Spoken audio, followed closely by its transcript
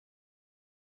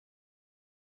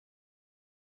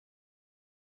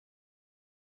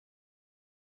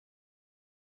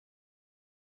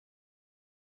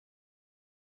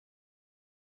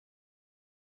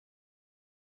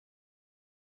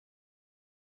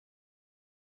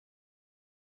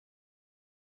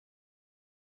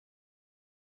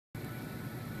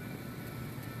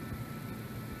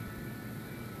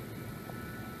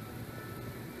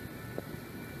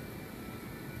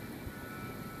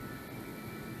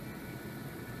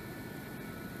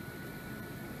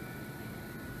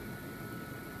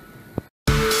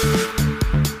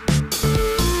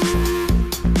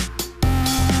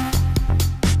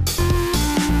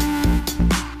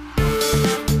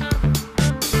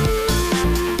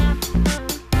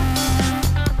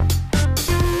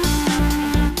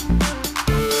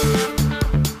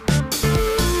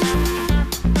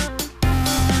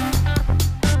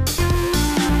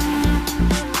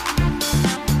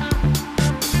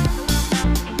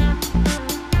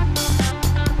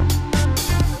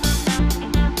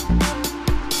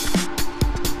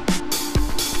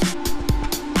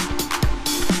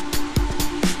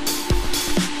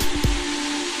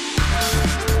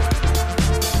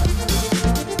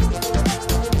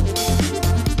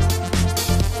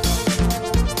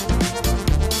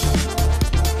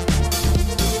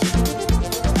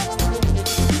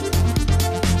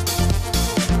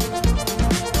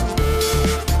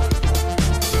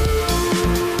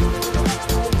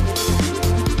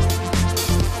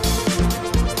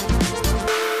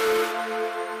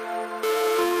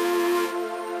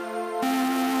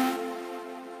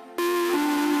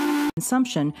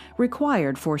consumption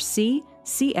required for C,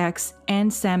 CX,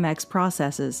 and SAMX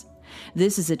processes.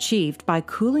 This is achieved by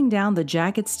cooling down the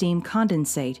jacket steam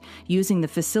condensate using the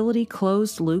facility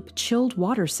closed-loop chilled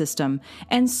water system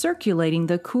and circulating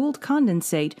the cooled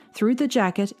condensate through the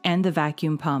jacket and the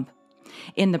vacuum pump.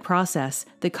 In the process,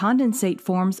 the condensate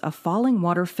forms a falling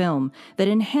water film that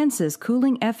enhances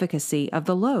cooling efficacy of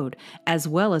the load as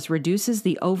well as reduces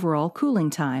the overall cooling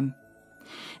time.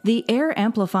 The air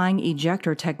amplifying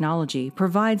ejector technology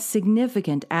provides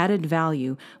significant added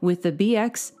value with the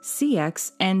BX,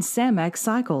 CX, and SAMX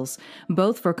cycles,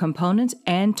 both for component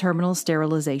and terminal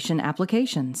sterilization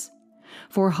applications.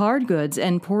 For hard goods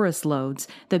and porous loads,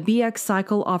 the BX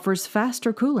cycle offers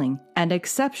faster cooling and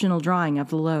exceptional drying of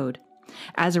the load.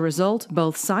 As a result,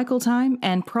 both cycle time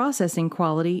and processing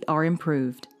quality are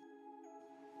improved.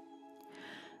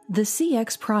 The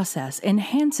CX process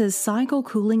enhances cycle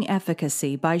cooling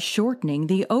efficacy by shortening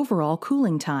the overall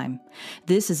cooling time.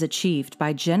 This is achieved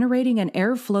by generating an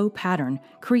airflow pattern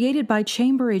created by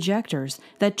chamber ejectors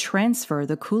that transfer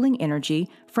the cooling energy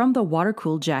from the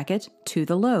water-cooled jacket to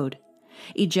the load.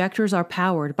 Ejectors are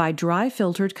powered by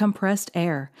dry-filtered compressed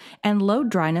air, and load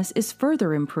dryness is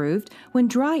further improved when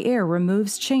dry air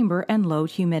removes chamber and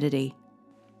load humidity.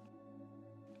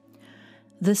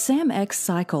 The SAMX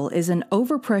cycle is an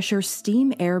overpressure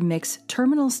steam-air mix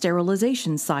terminal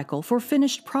sterilization cycle for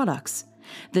finished products.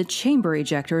 The chamber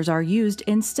ejectors are used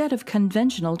instead of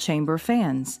conventional chamber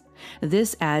fans.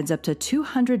 This adds up to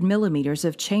 200 millimeters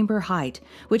of chamber height,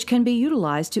 which can be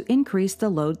utilized to increase the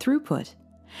load throughput.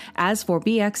 As for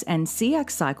BX and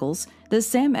CX cycles, the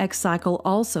SAMX cycle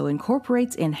also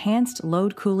incorporates enhanced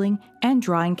load cooling and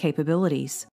drying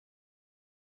capabilities.